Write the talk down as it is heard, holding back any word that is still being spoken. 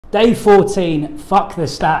Day 14, fuck the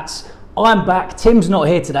stats. I'm back. Tim's not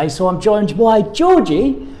here today, so I'm joined by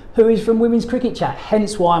Georgie, who is from Women's Cricket Chat,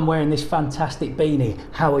 hence why I'm wearing this fantastic beanie.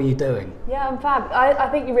 How are you doing? Yeah, I'm fab. I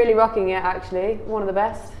think you're really rocking it, actually. One of the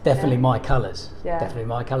best. Definitely my colours. Yeah. Definitely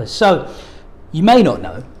my colours. So, you may not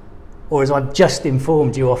know, or as I've just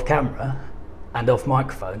informed you off camera and off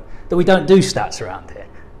microphone, that we don't do stats around here.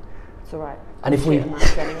 It's all right. And if we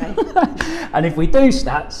anyway. and if we do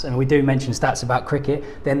stats, and we do mention stats about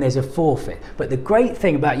cricket, then there's a forfeit. But the great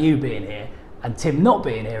thing about you being here and Tim not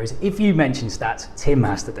being here is if you mention stats, Tim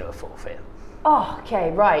has to do a forfeit. Oh,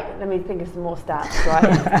 okay, right. Let me think of some more stats,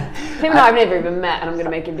 right? Tim and I have never even met, and I'm going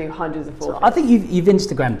to make him do hundreds of forfeits. So I think you've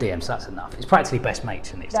Instagram DMs, so that's enough. It's practically best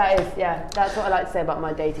mates in these days. That is, yeah. That's what I like to say about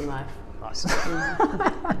my dating life. Nice.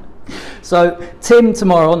 So, Tim,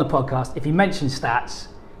 tomorrow on the podcast, if he mentions stats,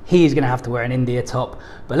 he is going to have to wear an India top.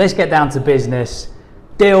 But let's get down to business.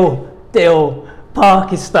 Dil,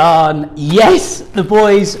 Pakistan. Yes, the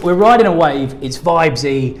boys, we're riding a wave. It's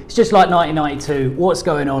vibesy. It's just like 1992. What's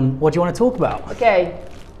going on? What do you want to talk about? Okay,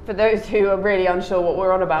 for those who are really unsure what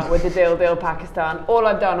we're on about with the Dil Pakistan, all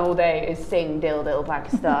I've done all day is sing Dil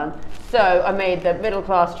Pakistan. So I made the middle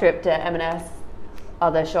class trip to M&S.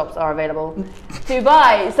 Other shops are available to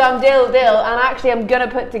buy some dill, and actually I'm gonna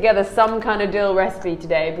put together some kind of dill recipe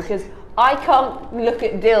today because I can't look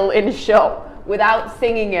at dill in a shop without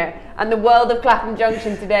singing it. And the world of Clapham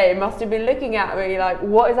Junction today must have been looking at me like,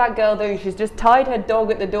 what is that girl doing? She's just tied her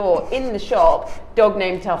dog at the door in the shop, dog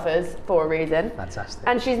named Tuffers for a reason. Fantastic.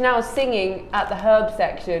 And she's now singing at the herb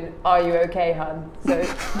section, "Are you okay, hun?" So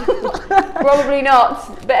probably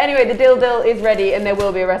not. But anyway, the dill is ready and there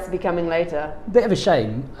will be a recipe coming later. Bit of a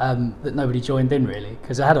shame that nobody joined in really,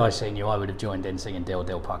 because had I seen you, I would have joined in singing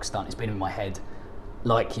Dil Pakistan. It's been in my head,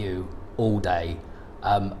 like you, all day.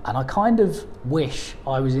 And I kind of wish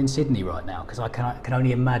I was in Sydney right now because I can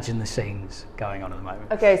only imagine the scenes going on at the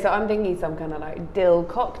moment. Okay, so I'm thinking some kind of like dill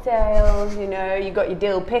cocktails, you know, you got your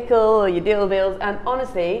dill pickle or your dill bills, and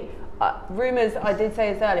honestly, rumours, I did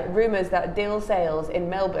say this earlier, rumours that dill sales in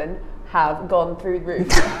Melbourne have gone through the roof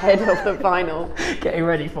ahead of the final. Getting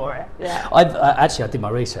ready for it. Yeah. Actually, I did my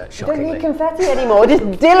research, shockingly. Don't need confetti anymore, just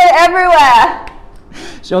dill it everywhere!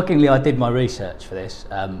 Shockingly, I did my research for this,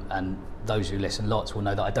 and those who listen lots will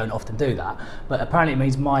know that I don't often do that, but apparently it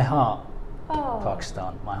means my heart,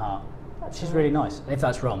 Pakistan, my heart, which is really nice. And if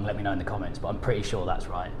that's wrong, let me know in the comments, but I'm pretty sure that's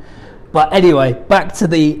right. But anyway, back to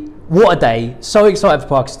what a day. So excited for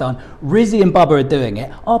Pakistan. Rizzy and Babar are doing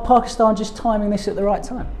it. Are Pakistan just timing this at the right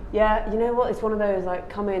time? Yeah, you know what, it's one of those like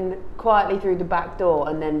come in quietly through the back door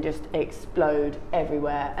and then just explode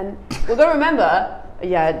everywhere. And we've got to remember,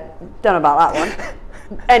 yeah, don't know about that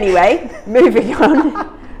one. Anyway, moving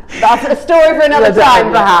on. That's a story for another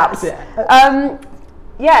time, perhaps.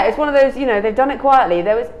 Yeah, it's one of those, you know, they've done it quietly.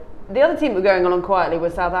 There was the other team that were going on quietly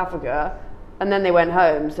was South Africa, and then they went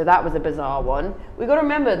home, so that was a bizarre one. We've got to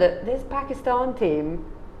remember that this Pakistan team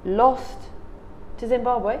lost to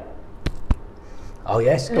Zimbabwe. Oh,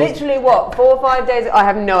 yes. Literally, what, 4 or 5 days? I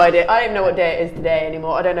have no idea. I don't even know what day it is today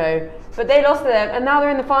anymore. I don't know. But they lost to them, and now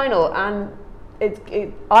they're in the final, and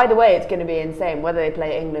either way, it's going to be insane. Whether they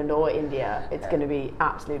play England or India, it's going to be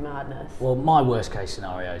absolute madness. Well, my worst case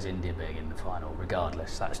scenario is India being in the final,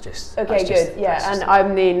 regardless. That's just okay. Good, yeah. And I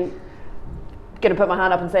mean, going to put my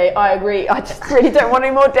hand up and say I agree. I just really don't want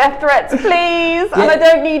any more death threats, please. Yeah. And I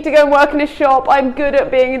don't need to go and work in a shop. I'm good at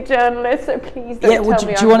being a journalist, so please don't tell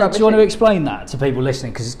me. Do you want to explain that to people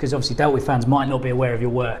listening? Because obviously Dealt With fans might not be aware of your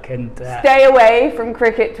work. And stay away from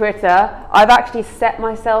cricket Twitter. I've actually set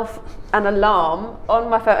myself an alarm on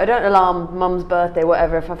my phone. I don't alarm mum's birthday,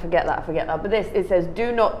 whatever. If I forget that, I forget that. But it says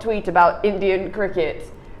do not tweet about Indian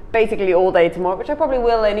cricket basically all day tomorrow, which I probably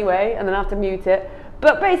will anyway, and then I have to mute it.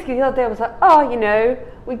 But basically the other day I was like, oh, you know,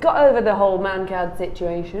 we got over the whole man-cad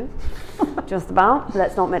situation, just about,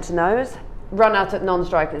 let's not mention those. Run out at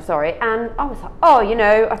non-strikers, sorry. And I was like, oh, you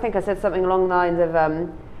know, I think I said something along the lines of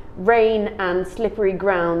rain and slippery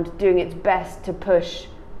ground doing its best to push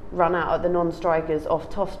run out at the non-strikers off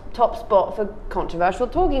top spot for controversial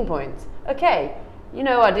talking points. Okay, you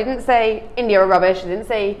know, I didn't say India are rubbish, I didn't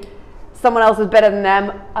say someone else was better than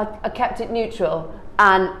them, I kept it neutral.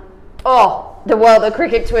 And the world of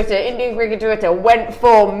cricket Twitter, Indian cricket Twitter went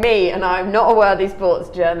for me, and I'm not a worthy sports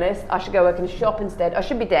journalist. I should go work in a shop instead. I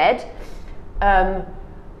should be dead.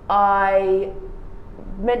 I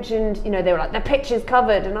mentioned, you know, they were like, the pitch is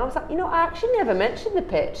covered, and I was like, you know, I actually never mentioned the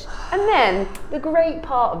pitch. And then, the great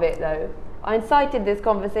part of it though, I incited this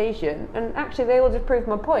conversation, and actually they all just proved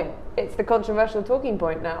my point. It's the controversial talking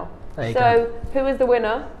point now. So, who is the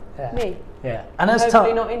winner? Yeah. Me. Yeah, and that's tough.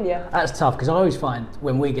 Hopefully not India. That's tough because I always find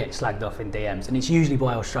when we get slagged off in DMs, and it's usually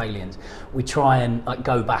by Australians, we try and like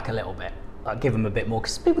go back a little bit, like give them a bit more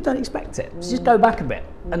because people don't expect it. So just go back a bit,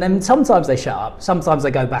 and then sometimes they shut up, sometimes they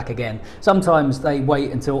go back again, sometimes they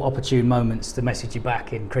wait until opportune moments to message you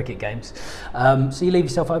back in cricket games. So you leave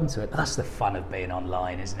yourself open to it. But that's the fun of being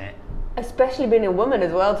online, isn't it? Especially being a woman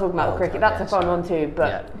as well, talking about cricket. That's a fun one too.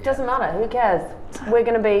 But it doesn't matter. Who cares? We're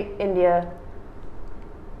going to beat India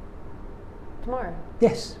tomorrow.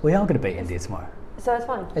 Yes, we are going to beat India tomorrow. So it's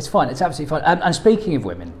fine. It's fine. It's absolutely fine. And speaking of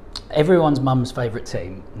women, everyone's mum's favourite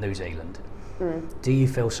team, New Zealand. Do you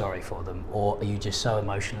feel sorry for them, or are you just so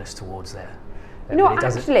emotionless towards their? No,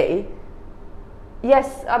 actually,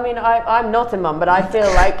 yes. I mean, I'm not a mum, but I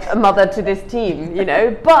feel like a mother to this team, you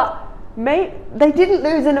know. But mate, they didn't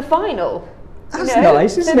lose in a final. That's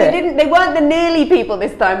nice, isn't it? They weren't the nearly people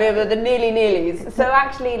this time. They were the nearlies. So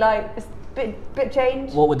actually, like, it's a bit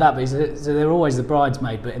change. What would that be? So they're always the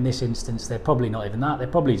bridesmaid, but in this instance, they're probably not even that. They're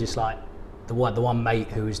probably just like the one mate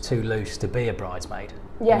who was too loose to be a bridesmaid.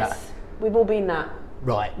 Yes, we've all been that.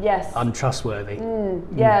 Right. Yes. Untrustworthy.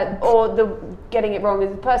 Yeah, or the getting it wrong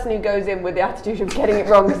is the person who goes in with the attitude of getting it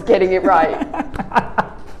wrong is getting it right.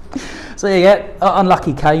 So yeah,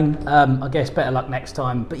 unlucky Kane. I guess better luck next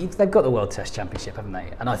time. But they've got the World Test Championship, haven't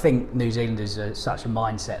they? And I think New Zealanders are such a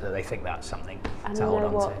mindset that they think that's something to hold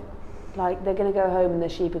on to. Like, they're going to go home and the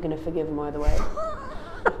sheep are going to forgive them either way.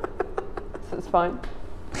 So it's fine.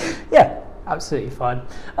 Yeah, absolutely fine.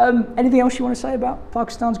 Anything else you want to say about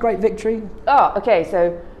Pakistan's great victory? Oh, okay,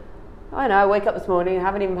 so I know, I wake up this morning, I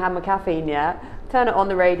haven't even had my caffeine yet, turn it on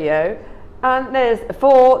the radio, and there's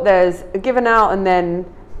there's a given out and then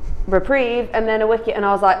reprieve and then a wicket, and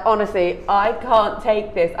I was like, honestly, I can't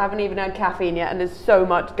take this. I haven't even had caffeine yet and there's so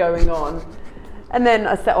much going on. And then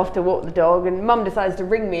I set off to walk the dog, and Mum decides to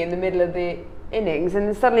ring me in the middle of the innings,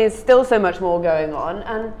 and suddenly there's still so much more going on,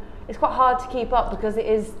 and it's quite hard to keep up because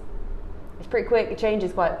it's pretty quick, it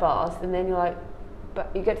changes quite fast, and then you're like,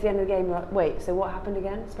 but you get to the end of the game, you're like, wait, so what happened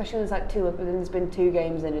again? Especially when there's like there's been 2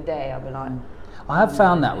 games in a day, I've been like... I have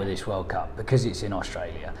found that with this World Cup, because it's in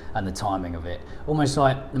Australia and the timing of it, almost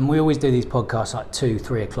like, and we always do these podcasts like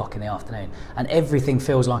 2-3 o'clock in the afternoon, and everything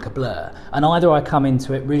feels like a blur, and either I come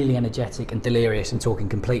into it really energetic and delirious and talking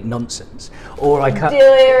complete nonsense, or I come...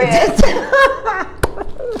 Delirious!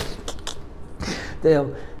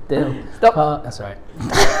 Deal. Stop. That's all right.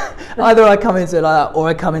 Either I come into it like that, or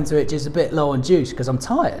I come into it just a bit low on juice because I'm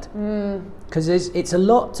tired. Because it's a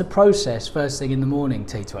lot to process first thing in the morning,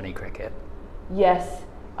 T20 cricket. Yes,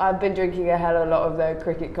 I've been drinking a hell of a lot of the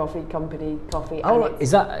Cricket Coffee Company coffee. Oh,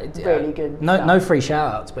 is that really good? No free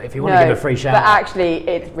shout outs, but if you want to give a free shout out. But actually,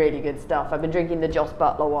 it's really good stuff. I've been drinking the Joss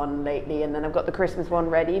Butler one lately, and then I've got the Christmas one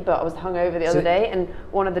ready, but I was hungover the other day, and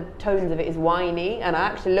one of the tones of it is winey, and I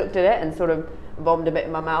actually looked at it and sort of bombed a bit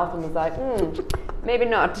in my mouth and was like, maybe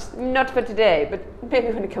not for today, but maybe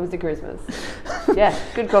when it comes to Christmas. Yeah,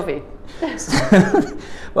 good coffee.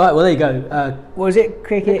 Right, well there you go. What was it?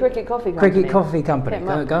 Cricket Coffee Company. Cricket Coffee Company.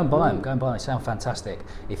 Go and buy them. Go and buy them. They sound fantastic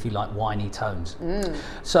if you like whiny tones.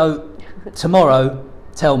 So tomorrow,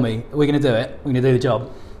 tell me, are we going to do it? We're going to do the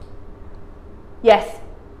job. Yes,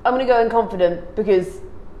 I'm going to go in confident because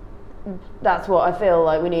that's what I feel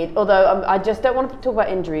like we need. Although I just don't want to talk about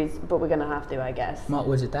injuries, but we're going to have to, I guess. Mark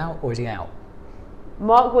Wood's a doubt, or is he out?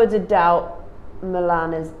 Mark Wood's a doubt.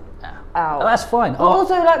 Milan is out. Oh, that's fine. But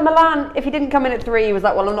also, like, Milan, if he didn't come in at 3, he was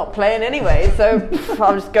like, well, I'm not playing anyway, so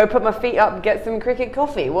I'll just go put my feet up and get some cricket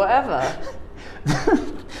coffee, whatever.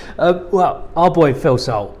 Well, our boy Phil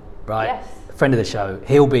Salt, right? Yes. Friend of the show,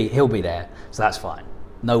 he'll be there, so that's fine.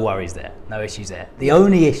 No worries there, no issues there. The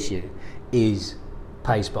only issue is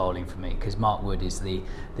pace bowling for me, because Mark Wood is the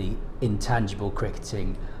intangible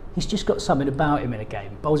cricketing. He's just got something about him in a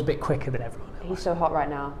game. Bowls a bit quicker than everyone else. He's so hot right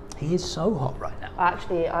now. He is so hot right now.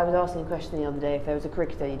 Actually, I was asking a question the other day if there was a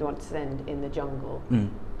cricketer you'd want to send in the jungle,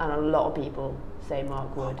 and a lot of people say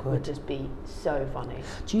Mark Wood would just be so funny.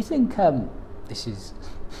 Do you think do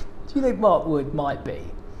you think Mark Wood might be?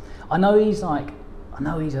 I know he's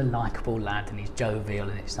a likeable lad and he's jovial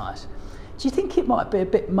and it's nice. Do you think it might be a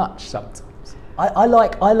bit much sometimes? I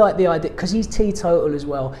like the idea, because he's teetotal as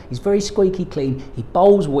well. He's very squeaky clean. He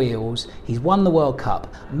bowls wheels. He's won the World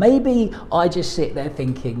Cup. Maybe I just sit there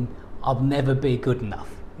thinking I'll never be good enough.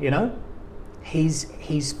 You know, he's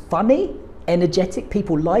funny, energetic.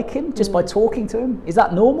 People like him just by talking to him. Is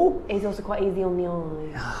that normal? He's also quite easy on the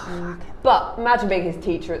eye. But imagine being his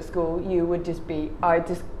teacher at school. You would just be. But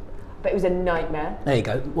it was a nightmare. There you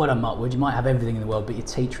go. Well done, Mark Wood. You might have everything in the world, but your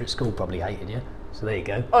teacher at school probably hated you. So there you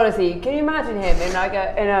go. Honestly, can you imagine him in like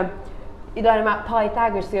you learn about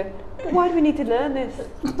Pythagoras, you go, Why do we need to learn this?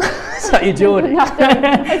 Is that your Geordie?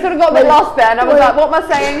 I sort of got a bit lost there, and I was like, what am I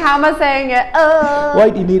saying? How am I saying it? Why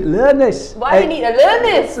do you need to learn this? Why do you need to learn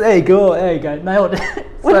this? There you go, nailed it.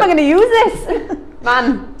 When am I going to use this?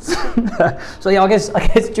 Man. So yeah, I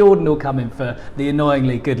guess Jordan will come in for the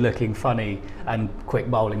annoyingly good-looking, funny and quick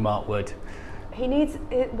bowling Mark Wood. He needs,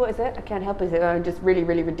 what is it? I can't help it. Just really,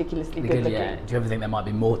 really ridiculously good looking. Yeah. Do you ever think there might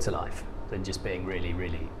be more to life than just being really,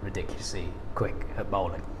 really ridiculously quick at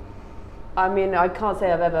bowling? I mean, I can't say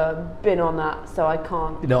I've ever been on that, so I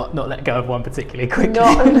can't. Not let go of one particularly quickly.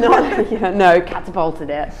 No, catapulted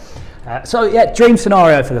it. So yeah, dream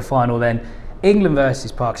scenario for the final then. England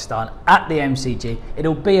versus Pakistan at the MCG.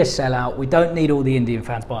 It'll be a sellout. We don't need all the Indian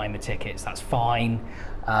fans buying the tickets. That's fine.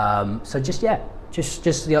 So just the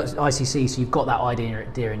ICC. So you've got that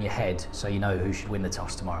idea in your head, so you know who should win the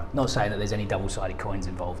toss tomorrow. Not saying that there's any double-sided coins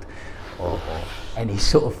involved or any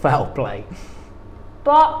sort of foul play.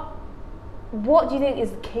 But what do you think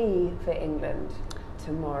is key for England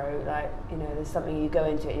tomorrow? Like, there's something you go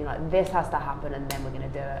into it and you're like, this has to happen and then we're going to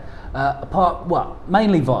do it.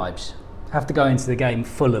 Mainly vibes. Have to go into the game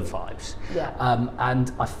full of vibes. Yeah.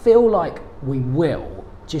 And I feel like we will,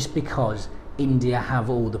 just because India have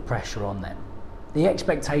all the pressure on them. The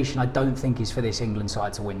expectation, I don't think, is for this England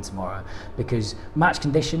side to win tomorrow, because match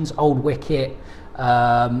conditions, old wicket,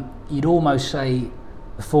 you'd almost say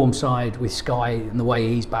the form side with Sky and the way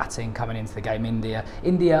he's batting coming into the game.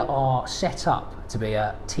 India are set up to be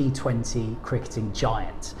a T20 cricketing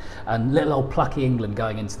giant, and little old plucky England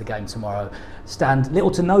going into the game tomorrow stand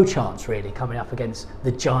little to no chance really coming up against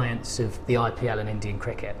the giants of the IPL and Indian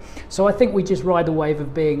cricket. So I think we just ride the wave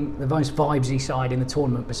of being the most vibesy side in the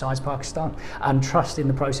tournament besides Pakistan, and trust in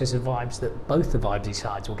the process of vibes that both the vibesy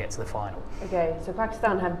sides will get to the final. Okay, so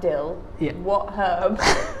Pakistan have dill. Yeah. What herb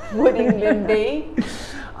would England be?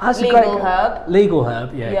 Legal herb. Legal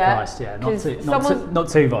herb, yeah. Christ, yeah. Not too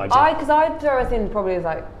vibesy. Because I'd throw us in probably as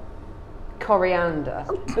like coriander,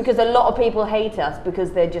 because a lot of people hate us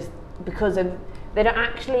because they don't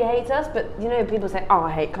actually hate us, but people say, oh,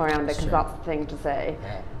 I hate coriander, because that's the thing to say.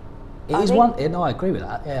 Yeah. I agree with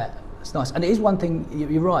that. Yeah, it's nice, and it is one thing.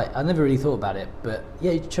 You're right. I never really thought about it, but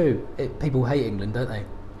yeah, it's true. People hate England, don't they?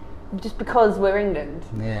 Just because we're England.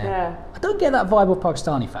 Yeah. I don't get that vibe of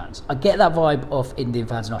Pakistani fans. I get that vibe of Indian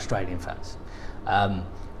fans and Australian fans. And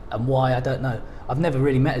why, I don't know. I've never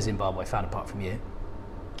really met a Zimbabwe fan apart from you.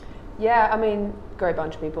 Yeah, I mean, great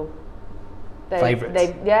bunch of people.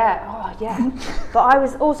 Favourites? Yeah. But I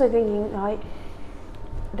was also thinking, like,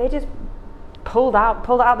 they just pulled out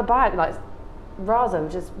the bag. Like, Razam,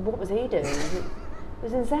 what was he doing? It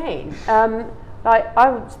was insane. Like, I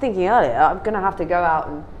was thinking earlier, I'm going to have to go out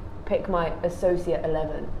and pick my associate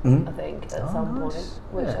 11, I think, at some point,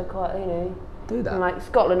 which I quite, do that. And like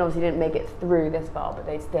Scotland obviously didn't make it through this far, but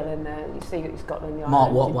they're still in there. You see Scotland,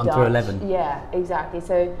 Mark what, 1 through 11? Yeah, exactly.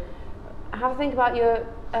 So have a think about your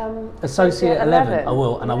associate 11. I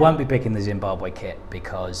will, and I won't be picking the Zimbabwe kit,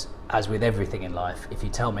 because as with everything in life, if you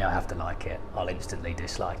tell me I have to like it, I'll instantly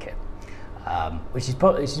dislike it. Which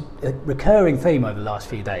is a recurring theme over the last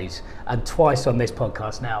few days, and twice on this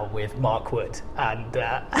podcast now with Mark Wood and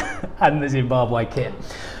the Zimbabwe kit.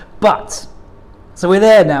 But so we're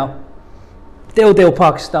there now. Deal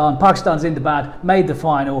Pakistan. Pakistan's in the bad, made the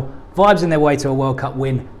final, vibes in their way to a World Cup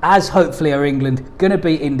win, as hopefully are England. Gonna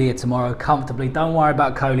beat India tomorrow comfortably. Don't worry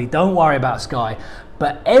about Kohli, don't worry about Sky.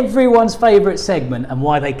 But everyone's favourite segment, and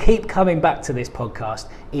why they keep coming back to this podcast,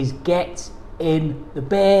 is get in the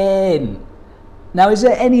bin. Now, is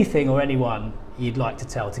there anything or anyone you'd like to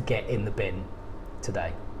tell to get in the bin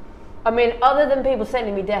today? I mean, other than people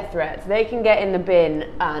sending me death threats, they can get in the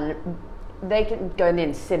bin and they can go in the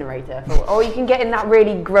incinerator. Or you can get in that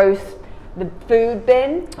really gross, the food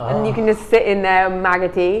bin, and you can just sit in there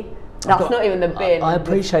maggoty. That's not even the bin. I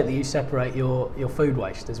appreciate that you separate your food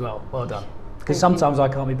waste as well. Well done. Because sometimes I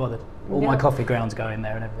can't be bothered. All my coffee grounds go in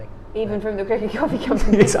there and everything. Even from the Cricket Coffee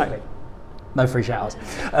Company. Exactly. No free showers.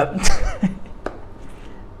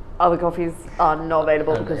 Other coffees are not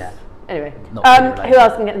available because... Yeah. Anyway. Who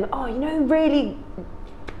else can get them? Oh, really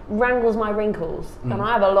wrangles my wrinkles. And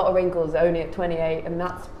I have a lot of wrinkles only at 28, and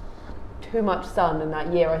that's too much sun. And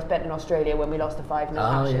that year I spent in Australia when we lost to 5-0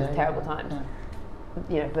 Ashes, terrible times.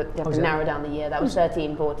 Yeah. But you have to narrow down the year. That was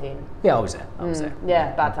 13, 14. Yeah, I was there.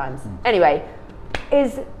 Yeah, bad times. Anyway,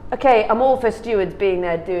 I'm all for stewards being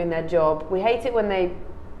there doing their job. We hate it when they...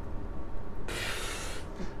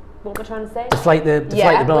 What we're trying to say? Deflate the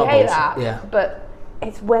blah. We hate that. Yeah. But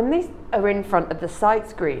it's when they are in front of the sight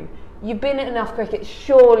screen. You've been at enough cricket,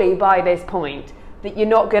 surely, by this point, that you're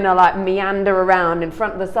not going to like meander around in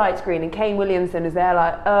front of the sight screen. And Kane Williamson is there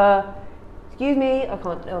like, Excuse me, I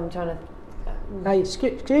can't. I'm trying to. Hey,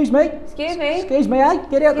 excuse me. Excuse me. Excuse me, hey,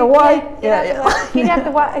 get out the way. Get out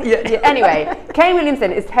the way. Yeah. Anyway, Kane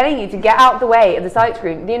Williamson is telling you to get out the way of the sight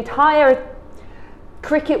screen. The entire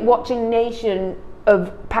cricket watching nation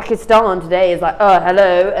of Pakistan today is like, oh,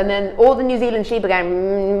 hello, and then all the New Zealand sheep are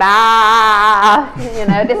going, bah, you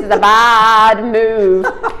know, this is a bad move.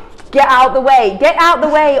 Get out the way. Get out the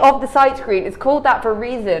way of the sight screen. It's called that for a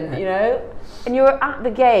reason, you know. And you're at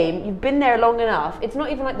the game, you've been there long enough, it's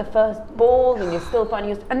not even like the first ball and you're still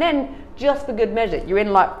finding your... And then, just for good measure, you're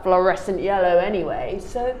in like fluorescent yellow anyway,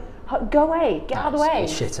 so go away, get out of the way.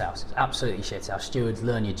 It's shit house, it's absolutely shit house. Stewards,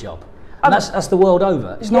 learn your job. And that's the world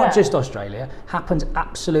over. It's not just Australia, happens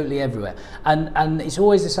absolutely everywhere. And it's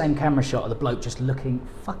always the same camera shot of the bloke just looking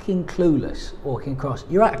fucking clueless walking across.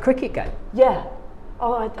 You're at a cricket game. Yeah.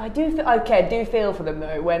 Oh, I do feel... Okay, I do feel for them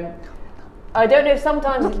though, when... I don't know,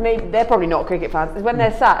 sometimes it's maybe, they're probably not cricket fans, it's when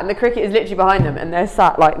they're sat and the cricket is literally behind them and they're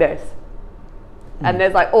sat like this. And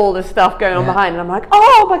there's like all this stuff going on behind and I'm like,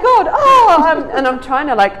 oh my God, and I'm trying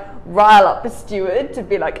to like rile up the steward to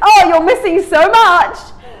be like, oh, you're missing so much.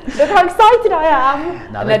 Look how excited I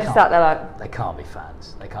am. No, and they're just sat there like... They can't be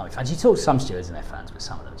fans, they can't be fans. You talk to some stewards and they're fans, but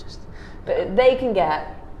some of them just... But they can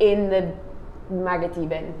get in the maggoty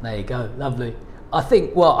bin. There you go, lovely. I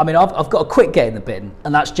think, well, I mean, I've got a quick get in the bin,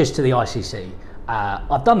 and that's just to the ICC.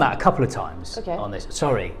 I've done that a couple of times on this.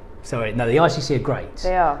 Sorry. No, the ICC are great.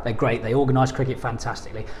 They are. They're great. They organise cricket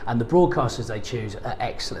fantastically, and the broadcasters they choose are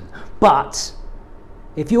excellent. But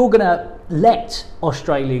if you're going to let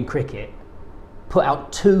Australian cricket put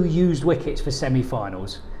out 2 used wickets for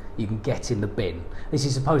semi-finals, you can get in the bin. This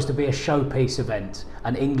is supposed to be a showpiece event,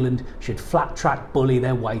 and England should flat track bully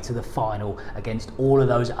their way to the final against all of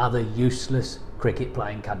those other useless cricket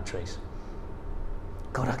playing countries.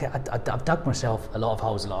 God, I've dug myself a lot of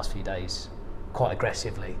holes the last few days, quite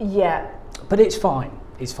aggressively. Yeah. But it's fine.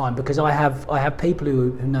 It's fine because I have people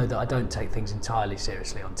who know that I don't take things entirely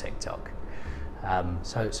seriously on TikTok.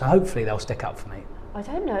 So hopefully they'll stick up for me. I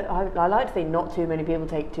don't know. I like to think not too many people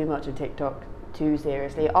take too much of TikTok too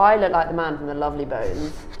seriously. I look like the man from the Lovely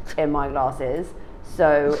Bones in my glasses.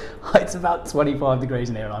 So it's about 25 degrees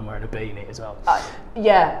in here and I'm wearing a beanie as well.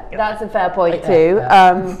 Yeah, that's a fair point too.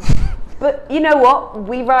 But you know what?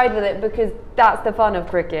 We ride with it because that's the fun of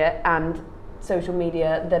cricket and social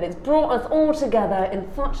media, that it's brought us all together in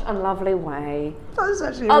such a lovely way. That's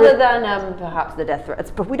actually other than perhaps the death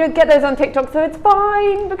threats, but we don't get those on TikTok, so it's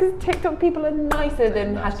fine because TikTok people are nicer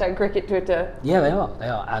than hashtag cricket Twitter. Yeah, they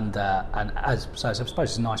are, and so I suppose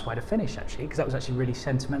it's a nice way to finish actually, because that was actually really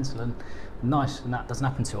sentimental and nice, and that doesn't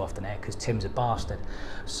happen too often here because Tim's a bastard.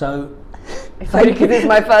 So it's only because it's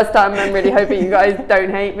my first time and I'm really hoping you guys don't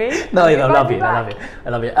hate me. No, I love you. I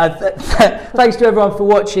love you. Thanks to everyone for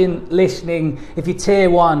watching, listening. If you're tier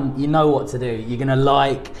 1, you know what to do. You're going to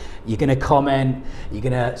like, you're going to comment, you're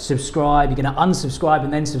going to subscribe, you're going to unsubscribe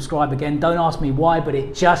and then subscribe again. Don't ask me why, but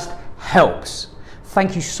it just helps.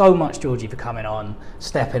 Thank you so much, Georgie, for coming on,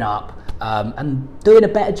 stepping up, and doing a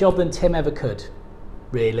better job than Tim ever could,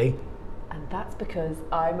 really. And that's because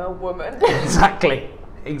I'm a woman.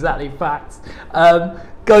 Exactly, facts.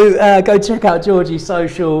 Go check out Georgie's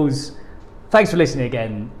socials. Thanks for listening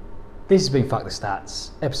again. This has been Fuck the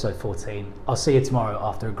Stats, episode 14. I'll see you tomorrow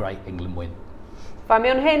after a great England win. Find me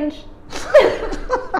on Hinge.